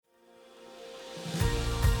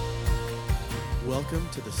Welcome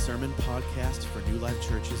to the Sermon Podcast for New Life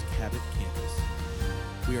Church's Cabot campus.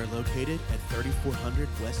 We are located at 3400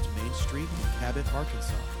 West Main Street in Cabot,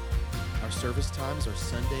 Arkansas. Our service times are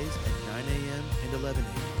Sundays at 9 a.m. and 11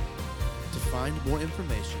 a.m. To find more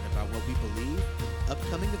information about what we believe,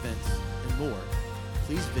 upcoming events, and more,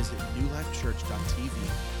 please visit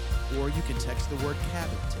newlifechurch.tv or you can text the word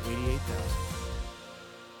Cabot to 88,000.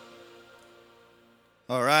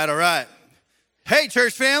 All right. Hey,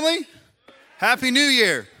 church family. Happy New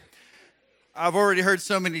Year. I've already heard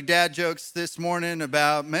so many dad jokes this morning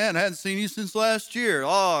about, man, I hadn't seen you since last year.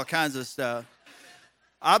 All kinds of stuff.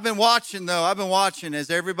 I've been watching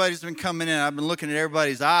as everybody's been coming in. I've been looking at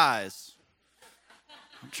everybody's eyes.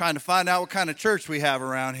 I'm trying to find out what kind of church we have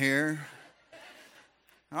around here.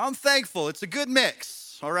 I'm thankful. It's a good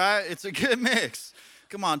mix, all right? It's a good mix.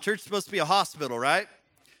 Come on, church is supposed to be a hospital, right?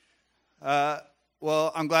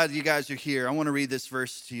 Well, I'm glad that you guys are here. I want to read this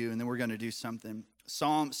verse to you, and then we're going to do something.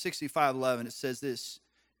 Psalm 65:11, it says this: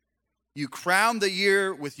 "You crown the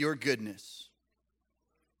year with your goodness,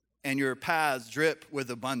 and your paths drip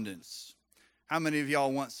with abundance." How many of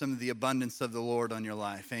y'all want some of the abundance of the Lord on your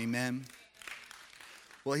life? Amen.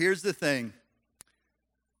 Well, here's the thing.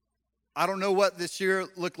 I don't know what this year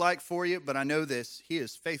looked like for you, but I know this. He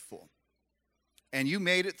is faithful. And you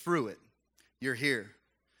made it through it. You're here.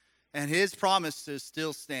 And his promises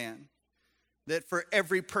still stand, that for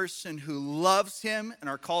every person who loves him and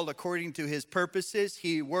are called according to his purposes,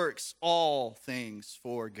 he works all things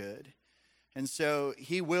for good. And so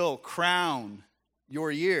he will crown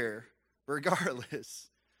your year regardless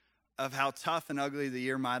of how tough and ugly the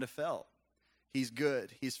year might have felt. He's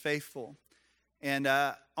good. He's faithful. And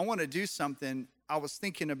I want to do something. I was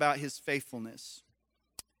thinking about his faithfulness.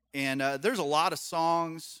 And there's a lot of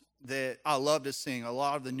songs that I love to sing. A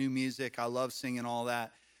lot of the new music, I love singing all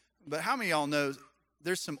that. But how many of y'all know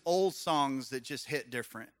there's some old songs that just hit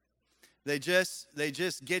different? They just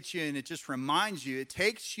get you, and it just reminds you. It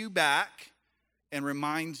takes you back and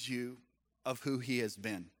reminds you of who he has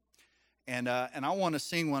been. And I want to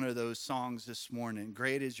sing one of those songs this morning.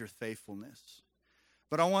 Great is your faithfulness.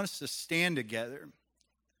 But I want us to stand together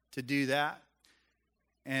to do that.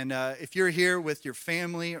 And if you're here with your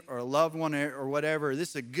family or a loved one or whatever, this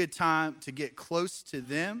is a good time to get close to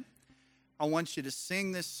them. I want you to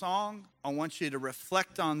sing this song. I want you to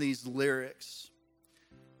reflect on these lyrics.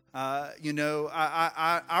 I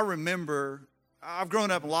remember, I've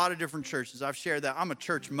grown up in a lot of different churches. I've shared that. I'm a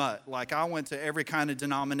church mutt. Like, I went to every kind of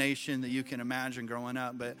denomination that you can imagine growing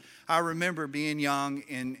up. But I remember being young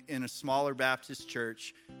in a smaller Baptist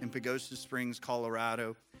church in Pagosa Springs,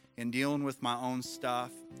 Colorado, and dealing with my own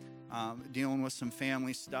stuff, dealing with some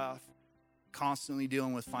family stuff, constantly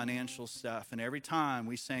dealing with financial stuff. And every time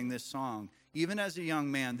we sang this song, even as a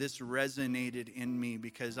young man, this resonated in me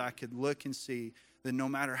because I could look and see that no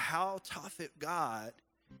matter how tough it got,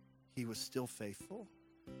 he was still faithful.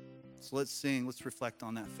 So let's sing, let's reflect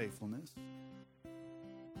on that faithfulness.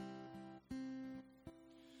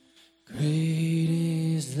 Great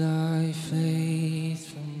is thy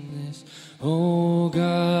faithfulness, O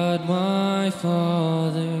God, my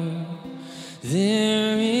Father.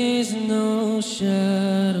 There is no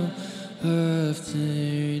shadow of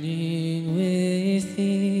turning with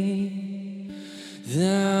thee.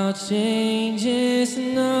 Thou changest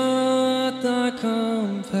not, thy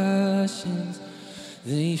compassions,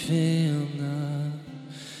 they fail not.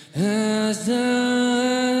 As thou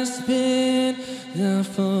hast been, thou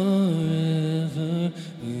forever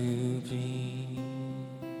will be.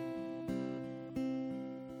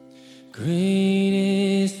 Great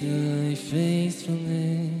is thy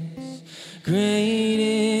faithfulness, great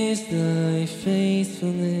is thy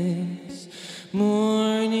faithfulness.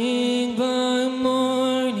 Morning by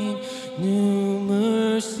morning, new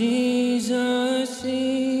mercies I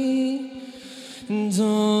see, and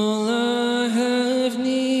all I have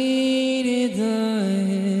needed thy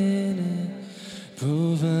hand hath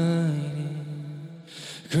provided.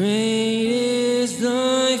 Great is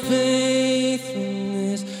thy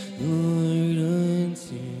faithfulness, Lord,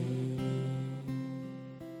 unto me.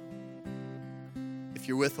 If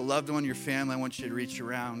you're with a loved one, your family, I want you to reach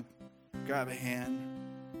around, grab a hand,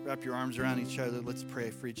 wrap your arms around each other. Let's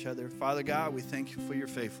pray for each other. Father God, we thank you for your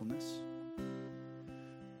faithfulness.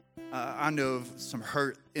 I know of some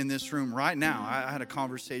hurt in this room right now. I had a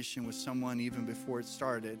conversation with someone even before it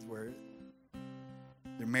started where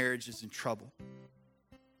their marriage is in trouble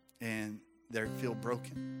and they feel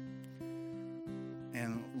broken.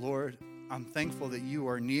 And Lord, I'm thankful that you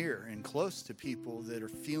are near and close to people that are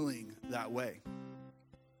feeling that way.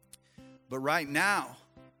 But right now,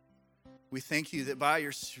 We thank you that by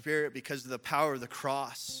your Spirit, because of the power of the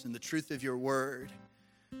cross and the truth of your word,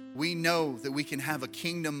 we know that we can have a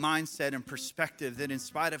kingdom mindset and perspective that in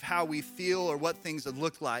spite of how we feel or what things have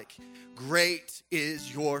looked like, great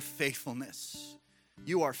is your faithfulness.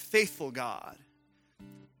 You are faithful, God.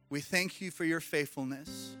 We thank you for your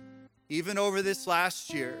faithfulness. Even over this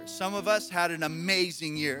last year, some of us had an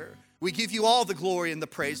amazing year. We give you all the glory and the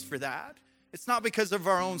praise for that. It's not because of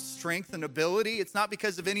our own strength and ability. It's not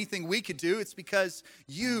because of anything we could do. It's because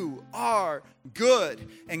you are good.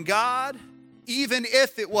 And God, even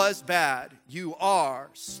if it was bad, you are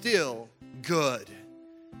still good.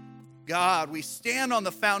 God, we stand on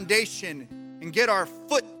the foundation and get our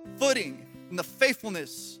footing in the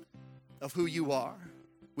faithfulness of who you are.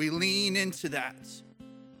 We lean into that.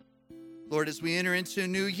 Lord, as we enter into a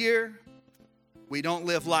new year, we don't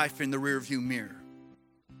live life in the rearview mirror.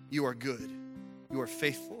 You are good. You are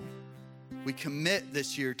faithful. We commit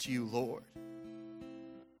this year to you, Lord.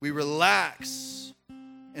 We relax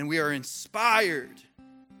and we are inspired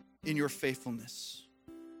in your faithfulness.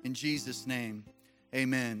 In Jesus' name,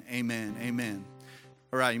 amen, amen, amen.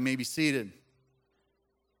 All right, you may be seated.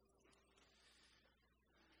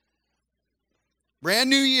 Brand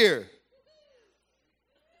new year.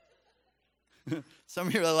 Some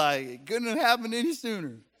of you are like, it couldn't have happened any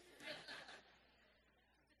sooner.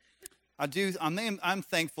 I'm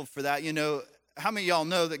thankful for that. You know, how many of y'all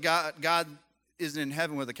know that God isn't in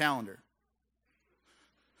heaven with a calendar?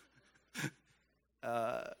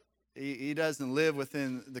 He doesn't live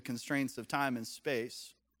within the constraints of time and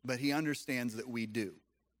space, but he understands that we do.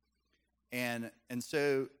 And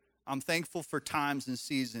so I'm thankful for times and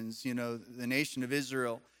seasons. You know, the nation of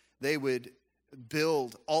Israel, they would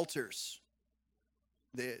build altars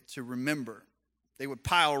to remember. They would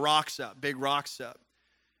pile rocks up, big rocks up,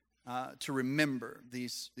 to remember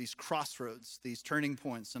these crossroads, these turning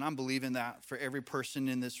points. And I'm believing that for every person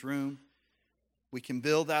in this room. We can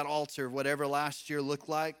build that altar, whatever last year looked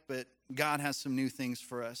like, but God has some new things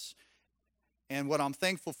for us. And what I'm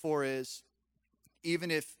thankful for is,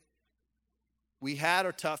 even if we had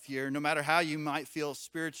a tough year, no matter how you might feel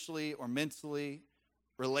spiritually or mentally,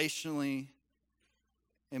 relationally,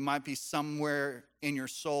 it might be somewhere in your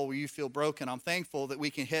soul where you feel broken. I'm thankful that we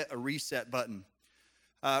can hit a reset button.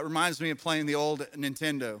 It reminds me of playing the old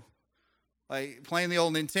Nintendo. Like playing the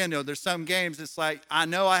old Nintendo, there's some games it's like, I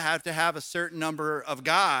know I have to have a certain number of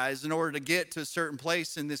guys in order to get to a certain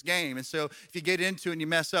place in this game. And so if you get into it and you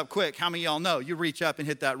mess up quick, how many of y'all know? You reach up and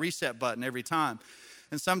hit that reset button every time.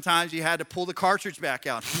 And sometimes you had to pull the cartridge back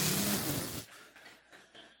out.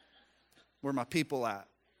 Where my people at?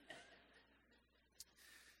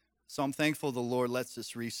 So I'm thankful the Lord lets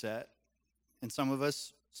us reset. And some of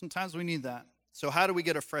us, sometimes we need that. So how do we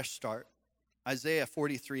get a fresh start? Isaiah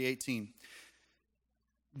 43:18.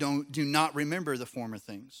 Do not remember the former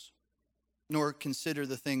things, nor consider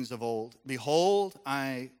the things of old. Behold,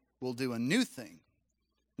 I will do a new thing.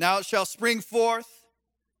 Now it shall spring forth.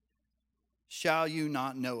 Shall you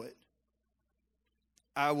not know it?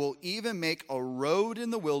 I will even make a road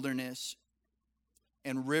in the wilderness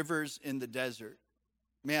and rivers in the desert.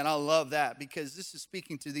 Man, I love that, because this is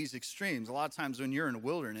speaking to these extremes. A lot of times when you're in a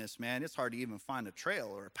wilderness, man, it's hard to even find a trail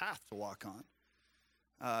or a path to walk on.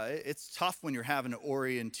 It's tough when you're having to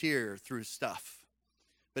orienteer through stuff.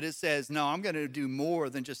 But it says, no, I'm going to do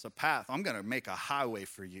more than just a path. I'm going to make a highway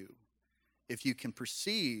for you if you can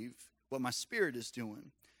perceive what my Spirit is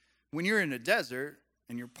doing. When you're in a desert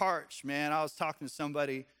and you're parched, man, I was talking to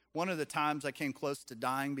somebody. One of the times I came close to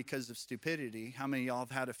dying because of stupidity. How many of y'all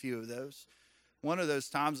have had a few of those? One of those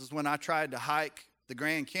times is when I tried to hike the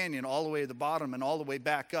Grand Canyon all the way to the bottom and all the way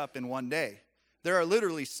back up in one day. There are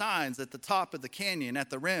literally signs at the top of the canyon, at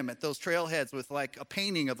the rim, at those trailheads with like a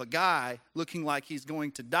painting of a guy looking like he's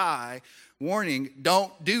going to die, warning,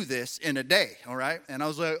 don't do this in a day, all right? And I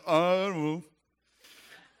was like, I don't know.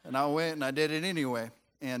 And I went and I did it anyway.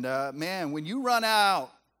 And man, when you run out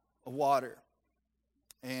of water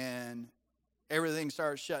and everything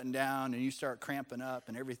starts shutting down and you start cramping up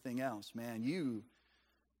and everything else, man, you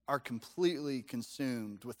are completely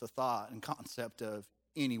consumed with the thought and concept of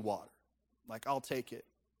any water. Like, I'll take it.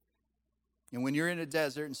 And when you're in a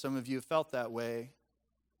desert, and some of you have felt that way,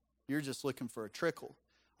 you're just looking for a trickle.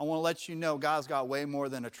 I want to let you know God's got way more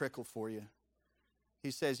than a trickle for you.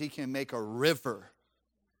 He says he can make a river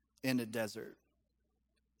in a desert.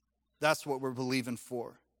 That's what we're believing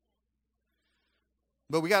for.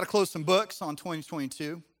 But we got to close some books on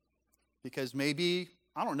 2022, because maybe,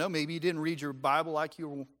 I don't know, maybe you didn't read your Bible like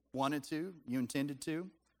you wanted to, you intended to.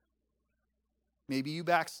 Maybe you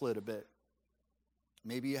backslid a bit.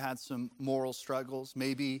 Maybe you had some moral struggles.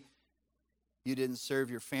 Maybe you didn't serve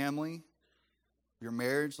your family your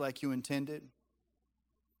marriage like you intended.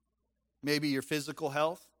 Maybe your physical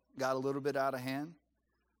health got a little bit out of hand.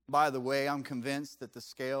 By the way, I'm convinced that the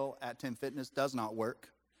scale at 10 Fitness does not work.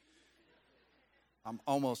 I'm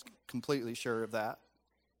almost completely sure of that.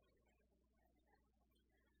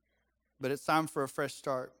 But it's time for a fresh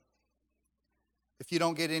start. If you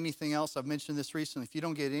don't get anything else, I've mentioned this recently, if you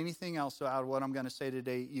don't get anything else out of what I'm going to say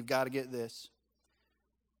today, you've got to get this.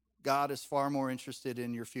 God is far more interested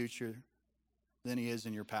in your future than he is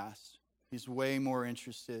in your past. He's way more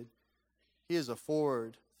interested. He is a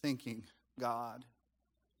forward-thinking God.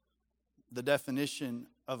 The definition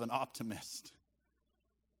of an optimist.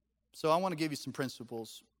 So I want to give you some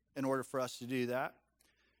principles in order for us to do that.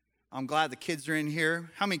 I'm glad the kids are in here.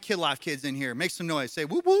 How many Kid Life kids in here? Make some noise. Say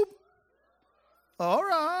whoop whoop. All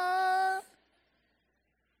right.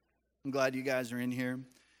 I'm glad you guys are in here.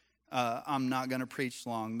 I'm not going to preach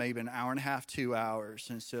long, maybe an hour and a half, 2 hours.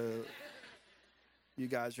 And so you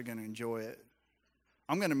guys are going to enjoy it.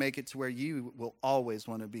 I'm going to make it to where you will always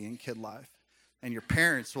want to be in Kid Life. And your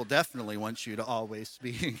parents will definitely want you to always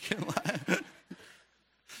be in Kid Life.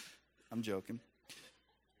 I'm joking.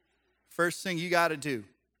 First thing you got to do,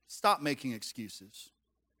 stop making excuses.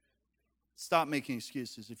 Stop making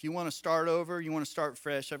excuses. If you want to start over, you want to start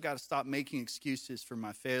fresh, I've got to stop making excuses for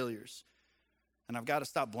my failures. And I've got to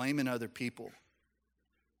stop blaming other people.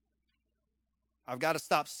 I've got to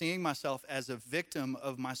stop seeing myself as a victim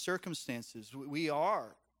of my circumstances. We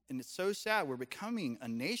are, and it's so sad, we're becoming a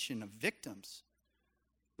nation of victims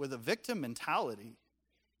with a victim mentality.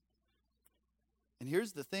 And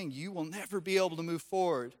here's the thing, you will never be able to move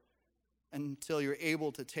forward until you're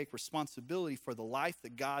able to take responsibility for the life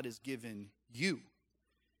that God has given you.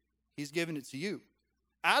 He's given it to you.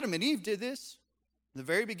 Adam and Eve did this in the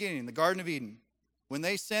very beginning, in the Garden of Eden. When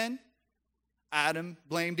they sinned, Adam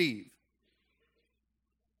blamed Eve.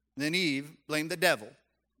 Then Eve blamed the devil.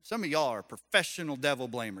 Some of y'all are professional devil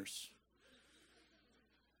blamers.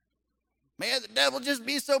 Man, the devil just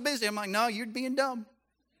be so busy. I'm like, no, you're being dumb.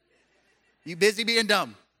 You busy being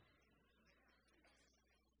dumb.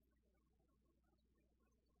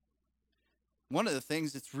 One of the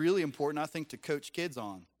things that's really important, I think, to coach kids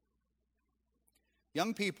on.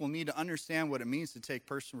 Young people need to understand what it means to take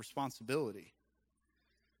personal responsibility.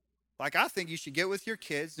 Like, I think you should get with your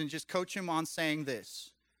kids and just coach them on saying this.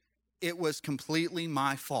 It was completely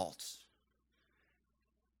my fault.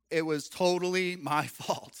 It was totally my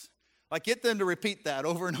fault. Like, get them to repeat that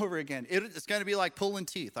over and over again. It's going to be like pulling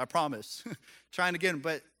teeth, I promise. Trying to get them,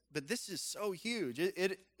 but this is so huge.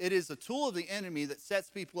 It is a tool of the enemy that sets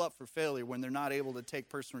people up for failure when they're not able to take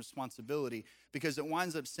personal responsibility, because it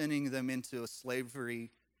winds up sending them into a slavery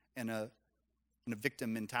and a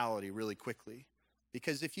victim mentality really quickly.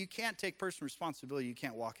 Because if you can't take personal responsibility, you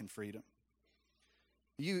can't walk in freedom.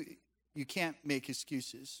 You can't make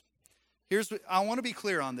excuses. Here's what I want to be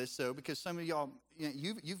clear on this, though, because some of y'all,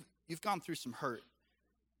 you've gone through some hurt.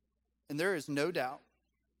 And there's no doubt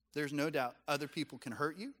other people can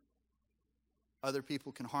hurt you. Other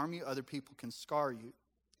people can harm you. Other people can scar you.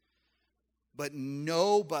 But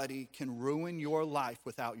nobody can ruin your life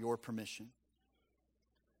without your permission.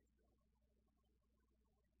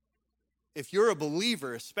 If you're a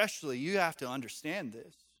believer, especially, you have to understand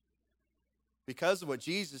this. Because of what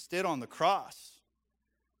Jesus did on the cross.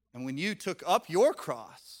 And when you took up your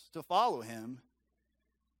cross to follow him,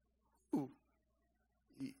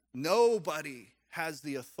 nobody has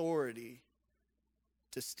the authority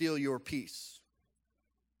to steal your peace.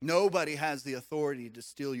 Nobody has the authority to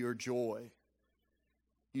steal your joy.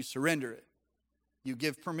 You surrender it. You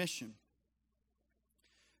give permission.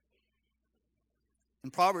 In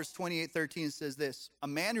Proverbs 28:13 says this, a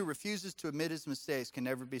man who refuses to admit his mistakes can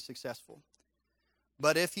never be successful.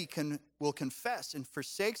 But if he will confess and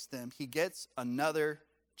forsakes them, he gets another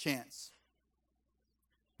chance.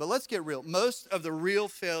 But let's get real. Most of the real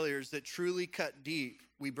failures that truly cut deep,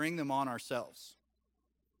 we bring them on ourselves.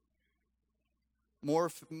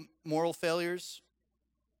 Moral failures,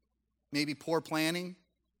 maybe poor planning,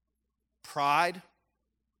 pride,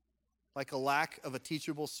 like a lack of a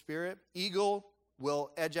teachable spirit. Ego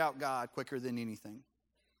will edge out God quicker than anything.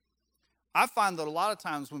 I find that a lot of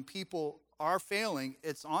times when people are failing,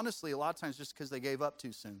 it's honestly a lot of times just because they gave up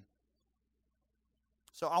too soon.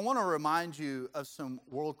 So I want to remind you of some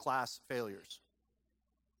world-class failures.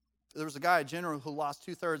 There was a guy, a general, who lost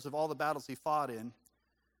 2/3 of all the battles he fought in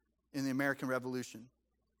the American Revolution.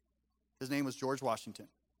 His name was George Washington.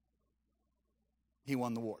 He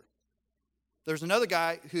won the war. There's another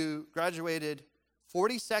guy who graduated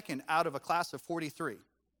 42nd out of a class of 43.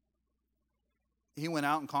 He went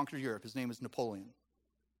out and conquered Europe. His name is Napoleon.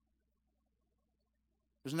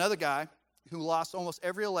 There's another guy who lost almost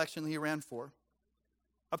every election he ran for,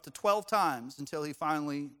 up to 12 times until he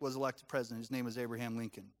finally was elected president. His name was Abraham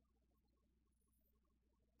Lincoln.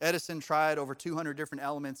 Edison tried over 200 different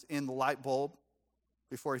elements in the light bulb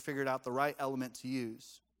before he figured out the right element to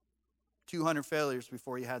use. 200 failures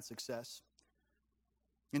before he had success.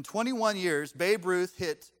 In 21 years, Babe Ruth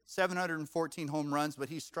hit 714 home runs, but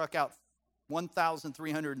he struck out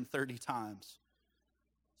 1,330 times.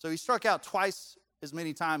 So he struck out twice as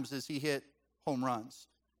many times as he hit home runs.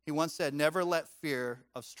 He once said, "Never let fear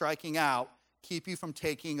of striking out keep you from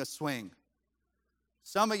taking a swing."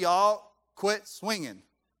 Some of y'all quit swinging.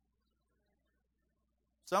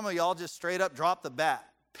 Some of y'all just straight up drop the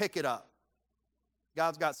bat, pick it up.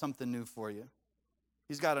 God's got something new for you.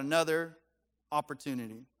 He's got another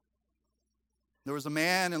opportunity. There was a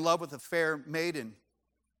man in love with a fair maiden.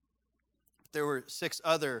 There were 6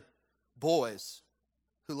 other boys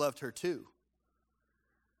who loved her too.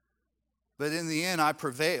 But in the end, I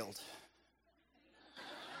prevailed.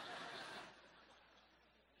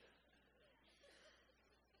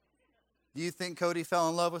 Do you think Cody fell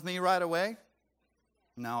in love with me right away?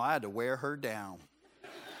 No, I had to wear her down.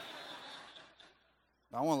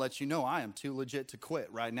 I want to let you know I am too legit to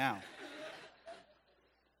quit right now.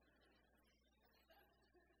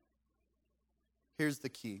 Here's the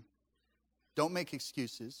key. Don't make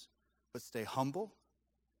excuses, but stay humble,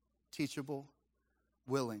 teachable,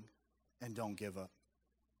 willing, and don't give up.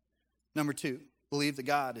 Number 2, believe that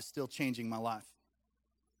God is still changing my life.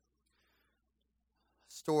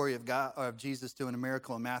 Story of Jesus doing a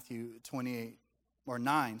miracle in Matthew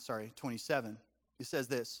 27. He says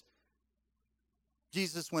this.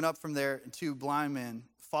 Jesus went up from there, and 2 blind men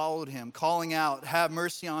followed him, calling out, "Have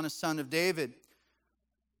mercy on us, Son of David."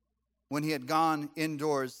 When he had gone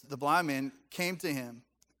indoors, the blind man came to him,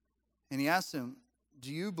 and he asked him,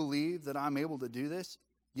 "Do you believe that I'm able to do this?"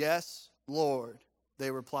 "Yes, Lord,"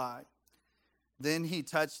 they replied. Then he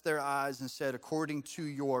touched their eyes and said, "According to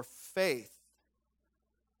your faith,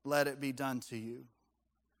 let it be done to you."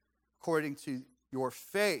 According to your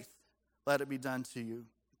faith, let it be done to you.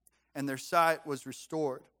 And their sight was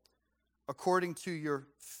restored. According to your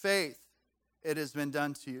faith, it has been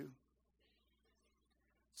done to you.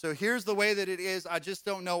 So here's the way that it is. I just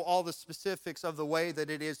don't know all the specifics of the way that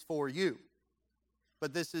it is for you.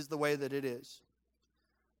 But this is the way that it is.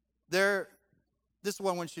 This is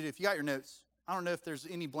what I want you to do. If you got your notes, I don't know if there's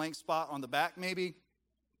any blank spot on the back maybe,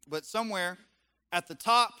 but somewhere at the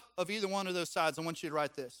top of either one of those sides, I want you to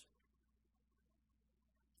write this.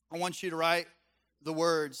 I want you to write the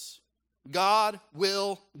words, "God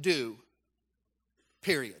will do,"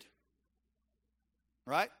 period.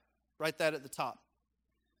 Right? Write that at the top.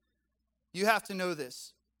 You have to know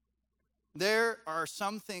this. There are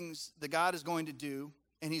some things that God is going to do,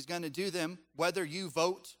 and he's going to do them whether you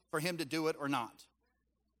vote for him to do it or not.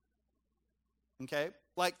 Okay?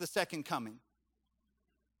 Like the second coming.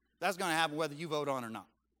 That's going to happen whether you vote on it or not.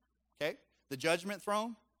 Okay? The judgment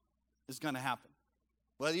throne is going to happen.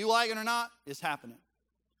 Whether you like it or not, it's happening.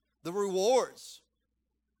 The rewards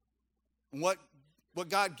and what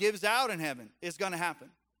God gives out in heaven is going to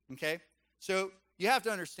happen. Okay? So you have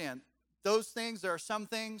to understand, those things, there are some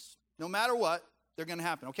things, no matter what, they're going to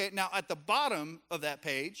happen. Okay? Now, at the bottom of that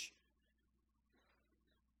page,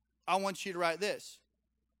 I want you to write this.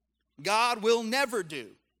 God will never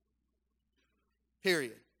do.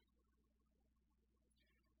 Period.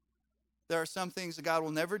 There are some things that God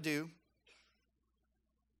will never do.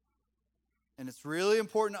 And it's really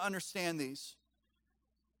important to understand these.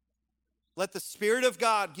 Let the Spirit of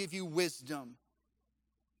God give you wisdom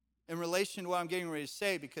in relation to what I'm getting ready to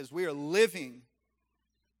say, because we are living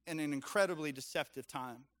in an incredibly deceptive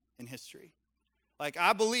time in history. Like,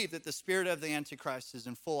 I believe that the spirit of the Antichrist is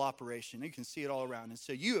in full operation. You can see it all around. And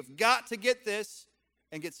so you have got to get this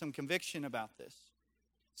and get some conviction about this.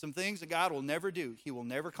 Some things that God will never do. He will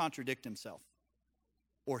never contradict himself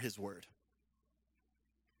or his word.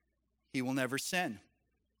 He will never sin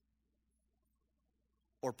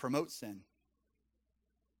or promote sin.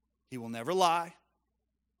 He will never lie.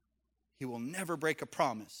 He will never break a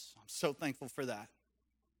promise. I'm so thankful for that.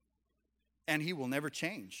 And he will never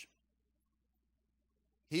change.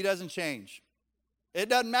 He doesn't change. It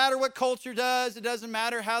doesn't matter what culture does. It doesn't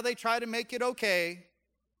matter how they try to make it okay.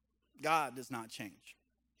 God does not change.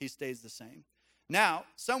 He stays the same. Now,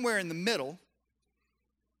 somewhere in the middle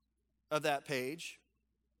of that page,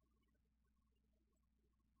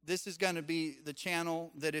 this is going to be the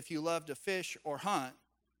channel that if you love to fish or hunt,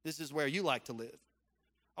 this is where you like to live.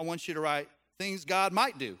 I want you to write things God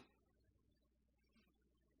might do.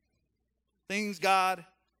 Things God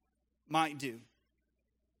might do.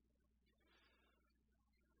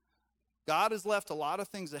 God has left a lot of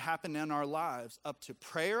things that happen in our lives up to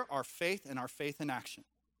prayer, our faith, and our faith in action.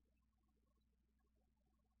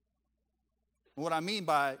 What I mean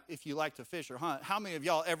by, if you like to fish or hunt, how many of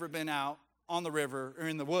y'all ever been out on the river or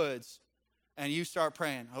in the woods and you start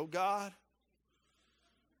praying, oh God,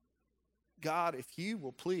 if you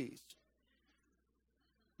will please.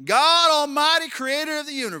 God Almighty, creator of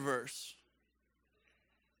the universe.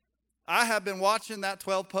 I have been watching that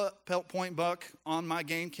 12-point buck on my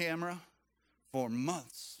game camera for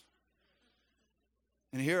months.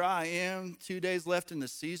 And here I am, 2 days left in the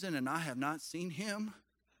season, and I have not seen him.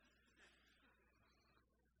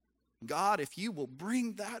 God, if you will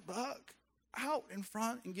bring that buck out in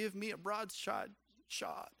front and give me a broadside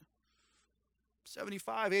shot,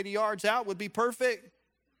 75, 80 yards out would be perfect.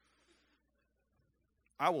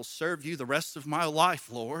 I will serve you the rest of my life,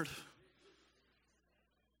 Lord.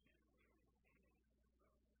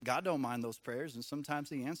 God don't mind those prayers, and sometimes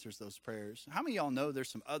he answers those prayers. How many of y'all know there's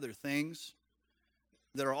some other things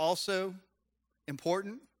that are also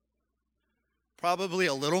important? Probably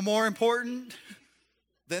a little more important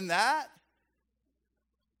than that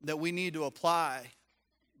we need to apply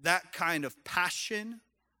that kind of passion,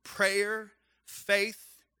 prayer,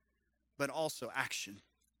 faith, but also action.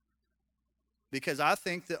 Because I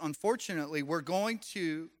think that unfortunately we're going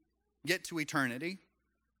to get to eternity,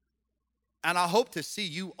 and I hope to see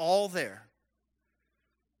you all there.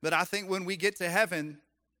 But I think when we get to heaven,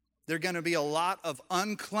 there are going to be a lot of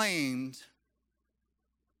unclaimed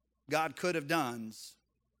God could have done's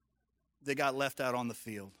that got left out on the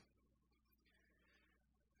field.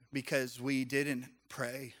 Because we didn't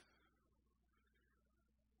pray.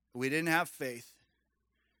 We didn't have faith.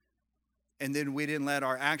 And then we didn't let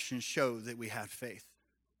our actions show that we had faith.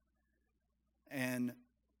 And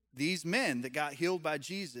these men that got healed by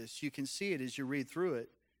Jesus, you can see it as you read through it,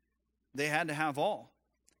 they had to have all.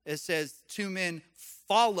 It says 2 men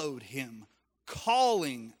followed him,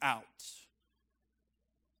 calling out.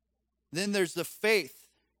 Then there's the faith.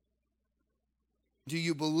 Do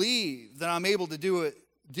you believe that I'm able to do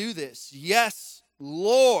this? Yes,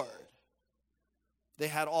 Lord. They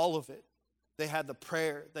had all of it. They had the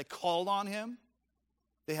prayer. They called on him.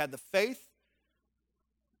 They had the faith.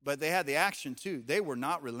 But they had the action too. They were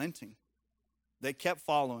not relenting. They kept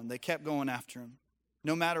following. They kept going after him,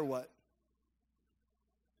 no matter what.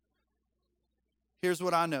 Here's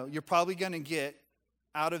what I know. You're probably going to get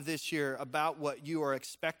out of this year about what you are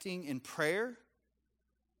expecting in prayer,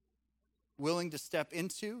 willing to step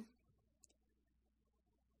into.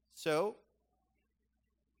 So,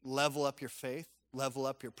 level up your faith, level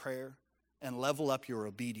up your prayer, and level up your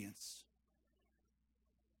obedience.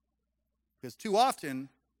 Because too often,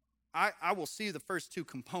 I will see the first 2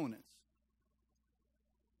 components.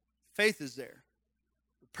 Faith is there.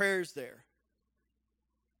 Prayer is there.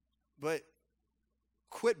 But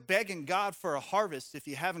quit begging God for a harvest if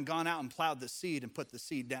you haven't gone out and plowed the seed and put the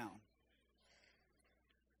seed down.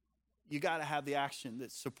 You got to have the action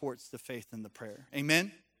that supports the faith and the prayer.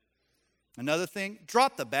 Amen? Another thing,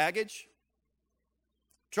 drop the baggage.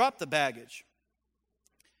 Drop the baggage.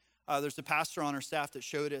 There's a pastor on our staff that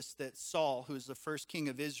showed us that Saul, who was the first king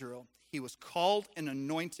of Israel, he was called and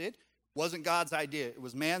anointed. It wasn't God's idea. It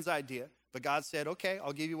was man's idea. But God said, okay,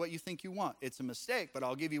 I'll give you what you think you want. It's a mistake, but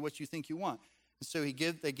I'll give you what you think you want. And so he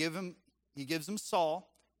gives him Saul.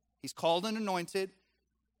 He's called and anointed.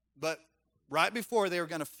 But right before they were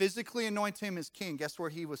going to physically anoint him as king, guess where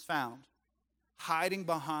he was found? Hiding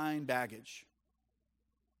behind baggage.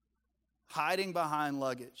 Hiding behind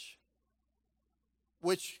luggage.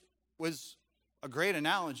 Which was a great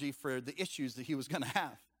analogy for the issues that he was going to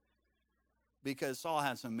have. Because Saul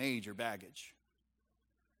had some major baggage.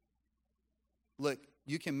 Look,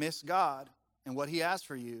 you can miss God and what he has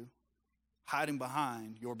for you hiding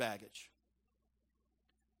behind your baggage.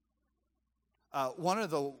 One of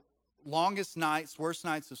the longest nights, worst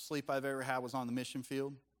nights of sleep I've ever had was on the mission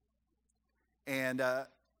field. And it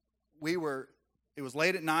was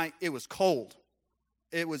late at night. It was cold.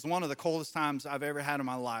 It was one of the coldest times I've ever had in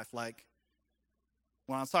my life. Like,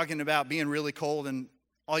 when I was talking about being really cold and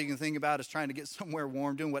all you can think about is trying to get somewhere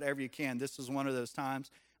warm, doing whatever you can. This is one of those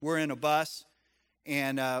times. We're in a bus,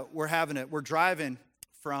 and we're driving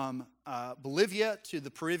from Bolivia to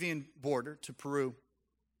the Peruvian border, to Peru.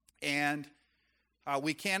 And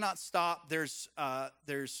we cannot stop. There's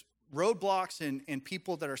roadblocks and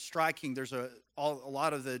people that are striking. There's a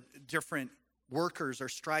lot of the different workers are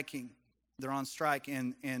striking. They're on strike,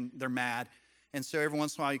 and they're mad. And so every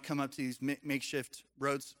once in a while you come up to these makeshift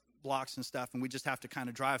roads, blocks and stuff, and we just have to kind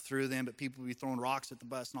of drive through them, but people will be throwing rocks at the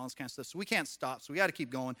bus and all this kind of stuff. So we can't stop, so we got to keep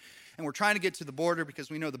going. And we're trying to get to the border because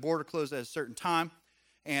we know the border closed at a certain time.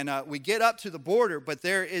 And we get up to the border, but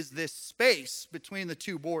there is this space between the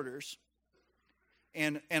two borders.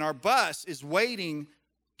 And our bus is waiting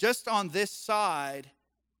just on this side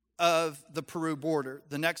of the Peru border,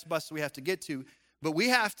 the next bus we have to get to. But we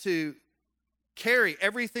have to carry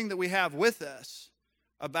everything that we have with us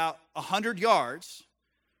about 100 yards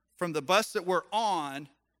from the bus that we're on,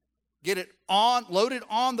 get it on, loaded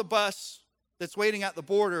on the bus that's waiting at the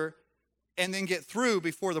border, and then get through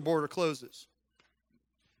before the border closes.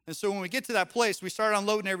 And so when we get to that place, we start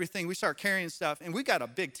unloading everything, we start carrying stuff, and we got a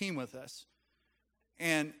big team with us.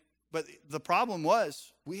 But the problem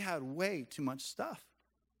was we had way too much stuff.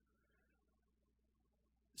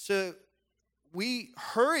 So we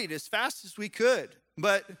hurried as fast as we could,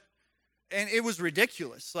 and it was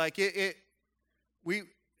ridiculous. Like we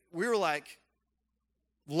were like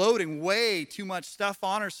loading way too much stuff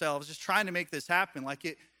on ourselves, just trying to make this happen.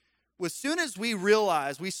 Like as soon as we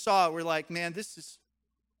realized, we saw it, we're like, man, this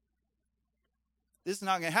is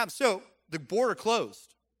not going to happen. So the border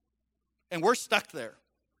closed, and we're stuck there,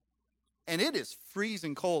 and it is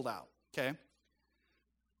freezing cold out. Okay,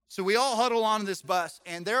 so we all huddle onto this bus,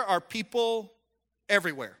 and there are people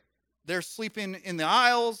everywhere. They're sleeping in the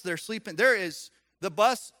aisles. They're sleeping. There is the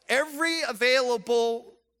bus. Every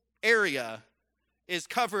available area is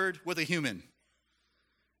covered with a human,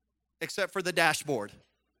 except for the dashboard.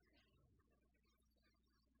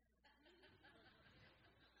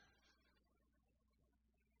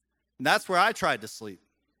 And that's where I tried to sleep.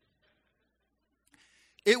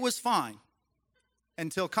 It was fine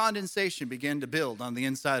until condensation began to build on the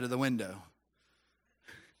inside of the window.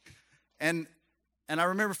 And I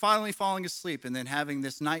remember finally falling asleep and then having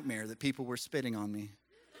this nightmare that people were spitting on me.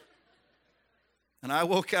 And I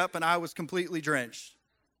woke up and I was completely drenched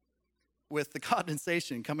with the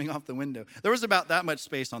condensation coming off the window. There was about that much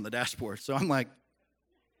space on the dashboard, so I'm like,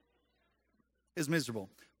 it's miserable.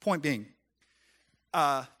 Point being,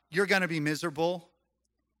 you're going to be miserable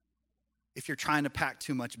if you're trying to pack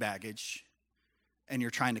too much baggage and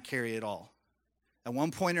you're trying to carry it all. At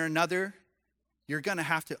one point or another, you're going to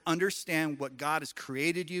have to understand what God has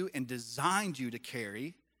created you and designed you to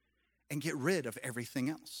carry and get rid of everything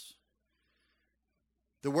else.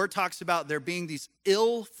 The word talks about there being these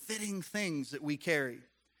ill-fitting things that we carry.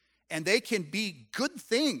 And they can be good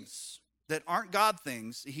things that aren't God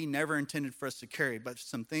things he never intended for us to carry, but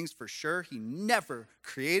some things for sure he never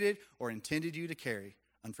created or intended you to carry.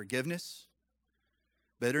 Unforgiveness,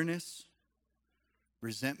 bitterness,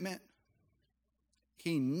 resentment.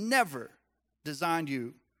 He never designed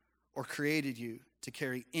you or created you to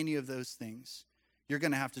carry any of those things. You're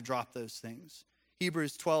going to have to drop those things.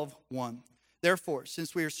 Hebrews 12:1. Therefore,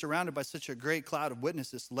 since we are surrounded by such a great cloud of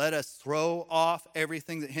witnesses, let us throw off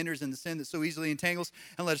everything that hinders and the sin that so easily entangles,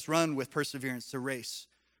 and let us run with perseverance the race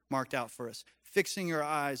marked out for us, fixing your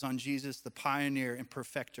eyes on Jesus, the pioneer and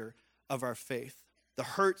perfecter of our faith. The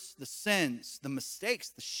hurts, the sins, the mistakes,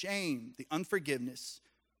 the shame, the unforgiveness.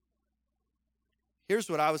 Here's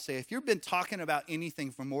what I would say. If you've been talking about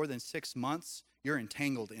anything for more than 6 months, you're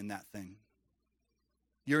entangled in that thing.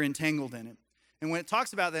 You're entangled in it. And when it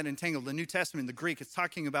talks about that entangled, the New Testament, the Greek, it's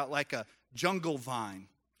talking about like a jungle vine.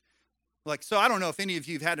 So I don't know if any of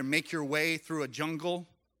you have had to make your way through a jungle.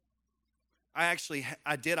 I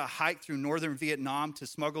did a hike through northern Vietnam to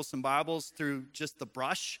smuggle some Bibles through just the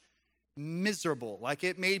brush. Miserable. Like,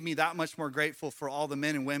 it made me that much more grateful for all the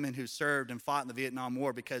men and women who served and fought in the Vietnam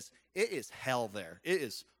War, because it is hell there. It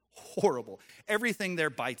is horrible. Everything there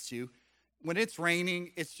bites you. When it's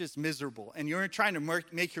raining, it's just miserable. And you're trying to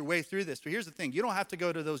make your way through this. But here's the thing. You don't have to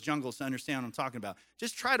go to those jungles to understand what I'm talking about.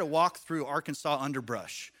 Just try to walk through Arkansas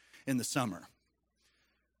underbrush in the summer.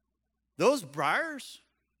 Those briars,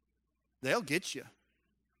 they'll get you.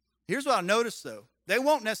 Here's what I noticed, though. They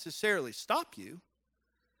won't necessarily stop you.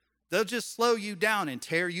 They'll just slow you down and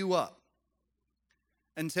tear you up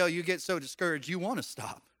until you get so discouraged you want to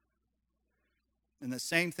stop. And the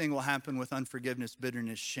same thing will happen with unforgiveness,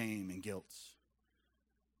 bitterness, shame, and guilt.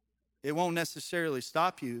 It won't necessarily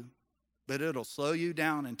stop you, but it'll slow you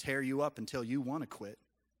down and tear you up until you want to quit.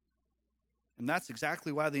 And that's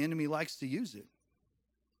exactly why the enemy likes to use it.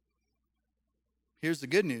 Here's the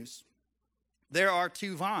good news. There are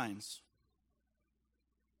two vines.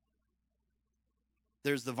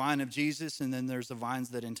 There's the vine of Jesus, and then there's the vines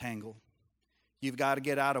that entangle. You've got to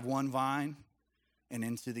get out of one vine and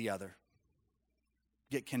into the other.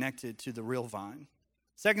 Get connected to the real vine.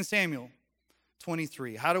 2 Samuel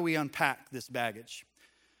 23. How do we unpack this baggage?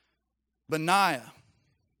 Benaiah,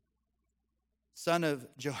 son of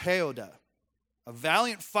Jehoiada, a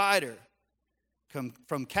valiant fighter from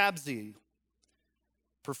Kabzeel,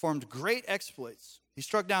 performed great exploits. He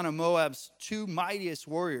struck down of Moab's 2 mightiest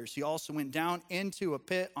warriors. He also went down into a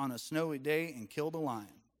pit on a snowy day and killed a lion.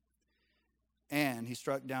 And he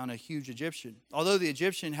struck down a huge Egyptian. Although the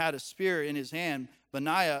Egyptian had a spear in his hand,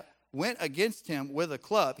 Benaiah went against him with a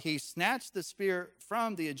club. He snatched the spear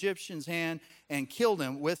from the Egyptian's hand and killed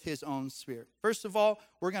him with his own spear. First of all,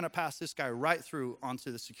 we're going to pass this guy right through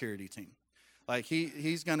onto the security team. Like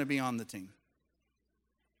he's going to be on the team.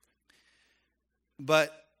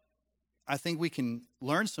 But I think we can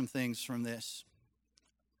learn some things from this,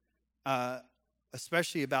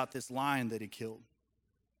 especially about this lion that he killed.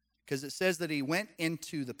 Because it says that he went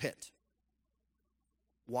into the pit.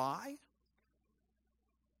 Why?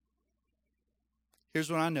 Here's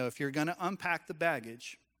what I know. If you're going to unpack the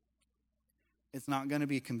baggage, it's not going to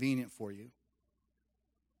be convenient for you.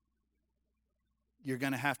 You're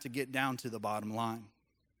going to have to get down to the bottom line,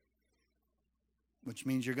 which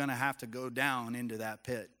means you're going to have to go down into that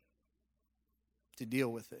pit to deal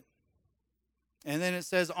with it. And then it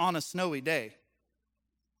says on a snowy day.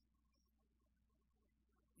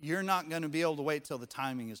 You're not going to be able to wait till the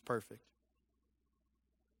timing is perfect.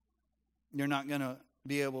 You're not going to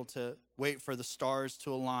be able to wait for the stars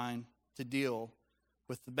to align to deal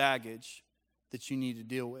with the baggage that you need to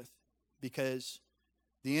deal with, because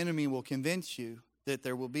the enemy will convince you that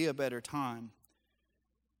there will be a better time.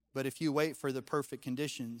 But if you wait for the perfect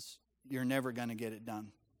conditions, you're never going to get it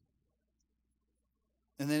done.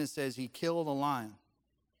 And then it says he killed a lion.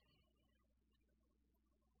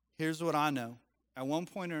 Here's what I know. At one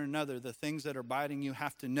point or another, the things that are biting you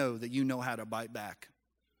have to know that you know how to bite back.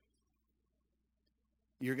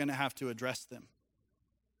 You're going to have to address them.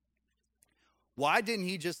 Why didn't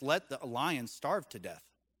he just let the lion starve to death?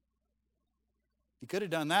 He could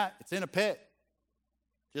have done that. It's in a pit.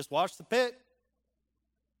 Just watch the pit.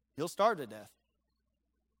 He'll starve to death.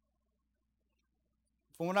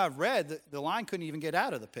 From what I've read, the lion couldn't even get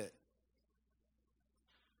out of the pit.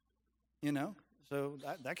 You know, so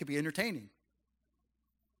that could be entertaining.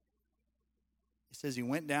 He says he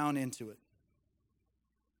went down into it.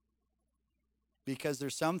 Because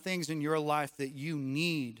there's some things in your life that you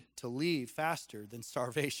need to leave faster than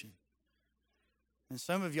starvation. And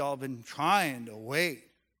some of y'all have been trying to wait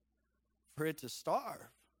for it to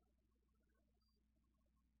starve.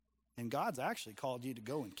 And God's actually called you to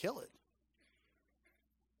go and kill it.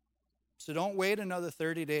 So don't wait another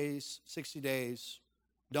 30 days, 60 days.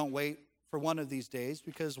 Don't wait for one of these days,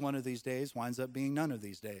 because one of these days winds up being none of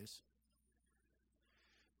these days.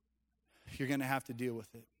 You're going to have to deal with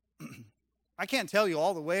it. I can't tell you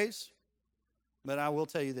all the ways, but I will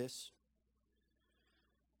tell you this.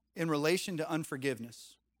 In relation to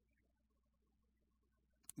unforgiveness,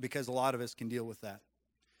 because a lot of us can deal with that.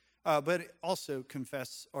 But also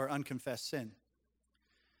confess or unconfessed sin.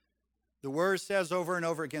 The word says over and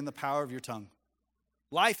over again, the power of your tongue.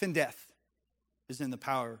 Life and death is in the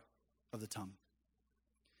power of the tongue.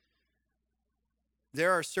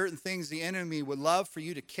 There are certain things the enemy would love for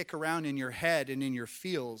you to kick around in your head and in your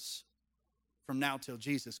feels from now till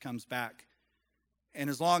Jesus comes back. And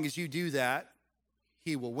as long as you do that,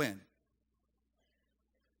 he will win.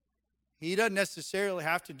 He doesn't necessarily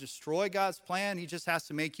have to destroy God's plan. He just has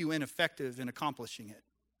to make you ineffective in accomplishing it.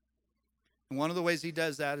 And one of the ways he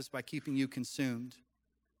does that is by keeping you consumed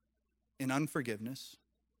in unforgiveness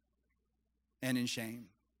and in shame.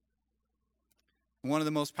 One of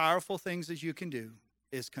the most powerful things that you can do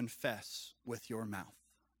is confess with your mouth.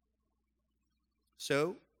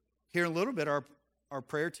 So, here in a little bit, our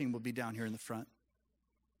prayer team will be down here in the front.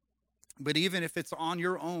 But even if it's on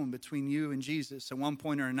your own between you and Jesus at one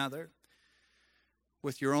point or another,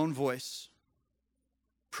 with your own voice,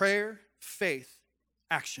 prayer, faith,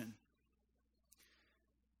 action.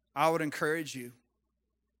 I would encourage you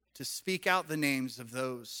to speak out the names of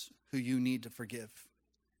those who you need to forgive.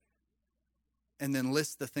 And then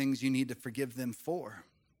list the things you need to forgive them for.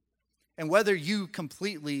 And whether you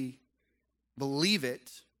completely believe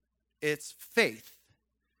it, it's faith.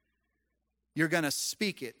 You're going to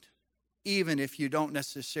speak it, even if you don't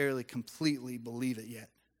necessarily completely believe it yet.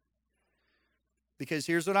 Because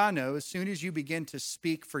here's what I know. As soon as you begin to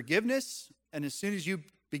speak forgiveness, and as soon as you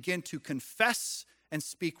begin to confess and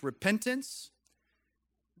speak repentance,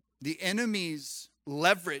 the enemy's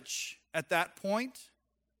leverage at that point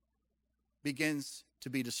begins to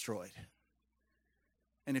be destroyed.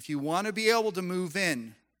 And if you want to be able to move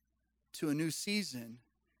in to a new season,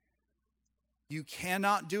 you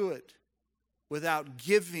cannot do it without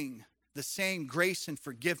giving the same grace and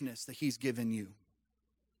forgiveness that he's given you.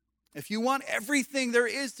 If you want everything there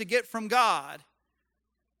is to get from God,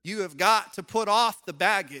 you have got to put off the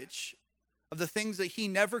baggage of the things that he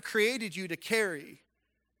never created you to carry,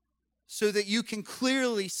 so that you can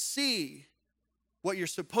clearly see what you're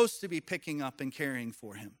supposed to be picking up and carrying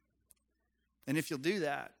for him. And if you'll do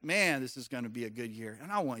that, man, this is going to be a good year.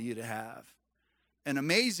 And I want you to have an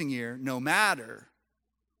amazing year no matter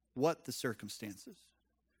what the circumstances,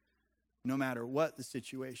 no matter what the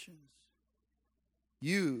situations.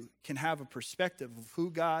 You can have a perspective of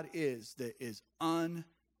who God is that is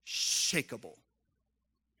unshakable.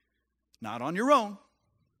 Not on your own,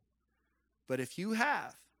 but if you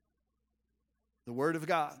have the Word of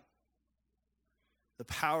God, the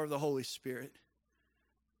power of the Holy Spirit,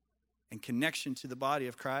 and connection to the body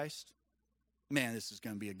of Christ, man, this is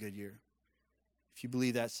going to be a good year. If you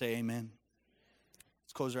believe that, say amen.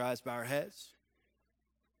 Let's close our eyes, bow our heads.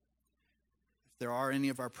 If there are any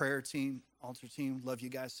of our prayer team, altar team, love you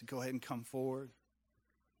guys to go ahead and come forward.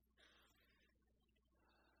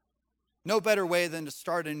 No better way than to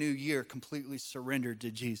start a new year completely surrendered to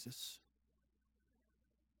Jesus.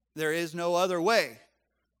 There is no other way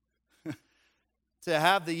to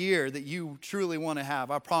have the year that you truly want to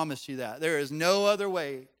have. I promise you that. There is no other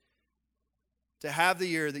way to have the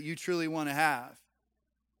year that you truly want to have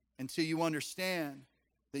until you understand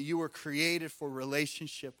that you were created for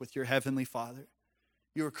relationship with your Heavenly Father.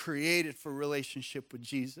 You were created for relationship with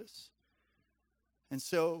Jesus. And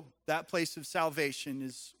so that place of salvation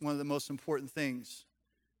is one of the most important things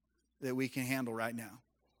that we can handle right now.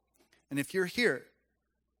 And if you're here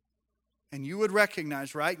and you would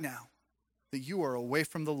recognize right now that you are away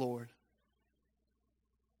from the Lord,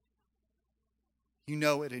 you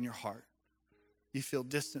know it in your heart. You feel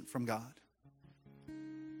distant from God.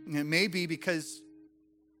 And it may be because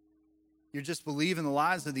you're just believing the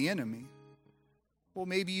lies of the enemy. Well,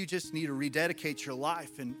 maybe you just need to rededicate your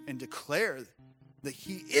life and declare that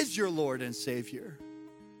he is your Lord and Savior.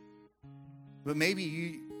 But maybe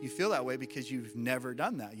you feel that way because you've never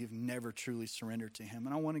done that. You've never truly surrendered to him.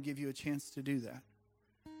 And I want to give you a chance to do that.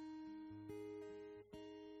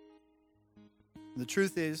 The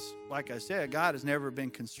truth is, like I said, God has never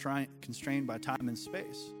been constrained by time and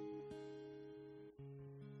space.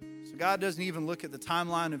 So God doesn't even look at the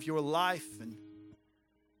timeline of your life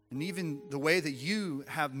and even the way that you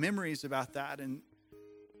have memories about that and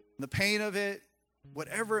the pain of it,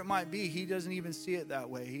 whatever it might be. He doesn't even see it that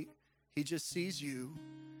way. He just sees you.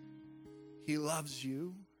 He loves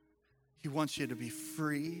you. He wants you to be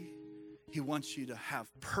free. He wants you to have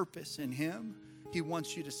purpose in him. He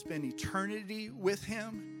wants you to spend eternity with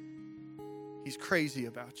him. He's crazy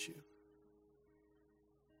about you.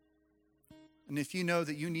 And if you know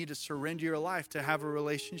that you need to surrender your life to have a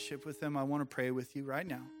relationship with him, I want to pray with you right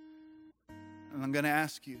now. And I'm going to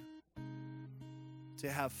ask you to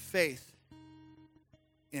have faith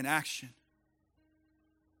in action.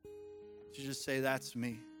 To just say, that's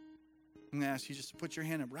me. I'm going to ask you just to put your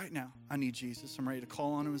hand up right now. I need Jesus. I'm ready to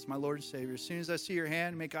call on him as my Lord and Savior. As soon as I see your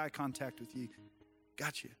hand, make eye contact with you.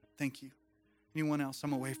 Got you. Thank you. Anyone else?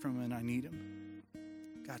 I'm away from him and I need him.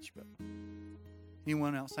 Got you, bud.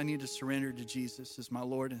 Anyone else? I need to surrender to Jesus as my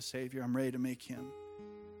Lord and Savior. I'm ready to make him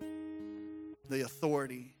the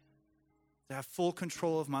authority, to have full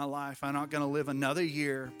control of my life. I'm not going to live another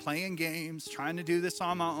year playing games, trying to do this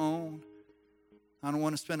on my own. I don't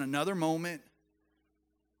want to spend another moment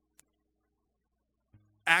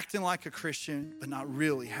acting like a Christian, but not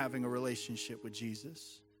really having a relationship with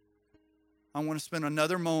Jesus. I want to spend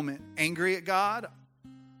another moment angry at God,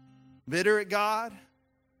 bitter at God.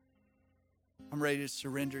 I'm ready to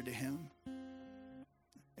surrender to him.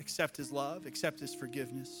 Accept his love, accept his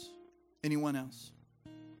forgiveness. Anyone else?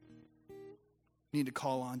 Need to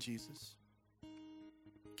call on Jesus.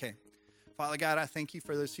 Okay. Father God, I thank you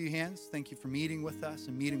for those few hands. Thank you for meeting with us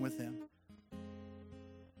and meeting with him.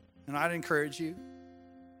 And I'd encourage you,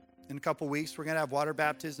 in a couple weeks, we're going to have water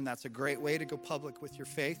baptism. That's a great way to go public with your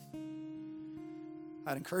faith.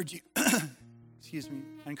 I'd encourage you, I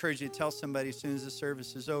encourage you to tell somebody as soon as the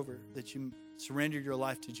service is over that you surrendered your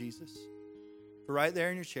life to Jesus. But right there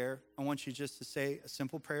in your chair, I want you just to say a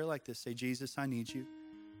simple prayer like this. Say, Jesus, I need you.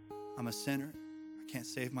 I'm a sinner. I can't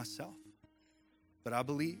save myself. But I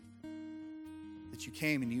believe that you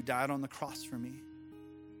came and you died on the cross for me.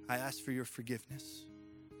 I ask for your forgiveness.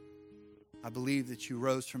 I believe that you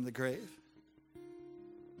rose from the grave.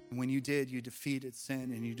 And when you did, you defeated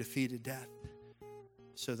sin and you defeated death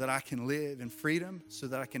so that I can live in freedom, so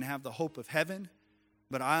that I can have the hope of heaven.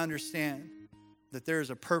 But I understand that there is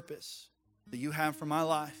a purpose that you have for my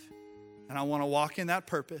life, and I want to walk in that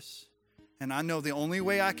purpose. And I know the only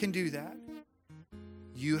way I can do that,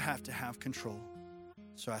 you have to have control.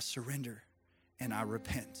 So I surrender and I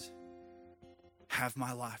repent. Have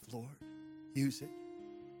my life, Lord. Use it.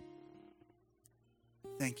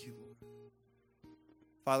 Thank you, Lord.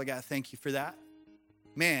 Father God, thank you for that.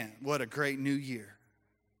 Man, what a great new year.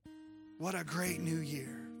 What a great new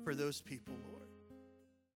year for those people, Lord.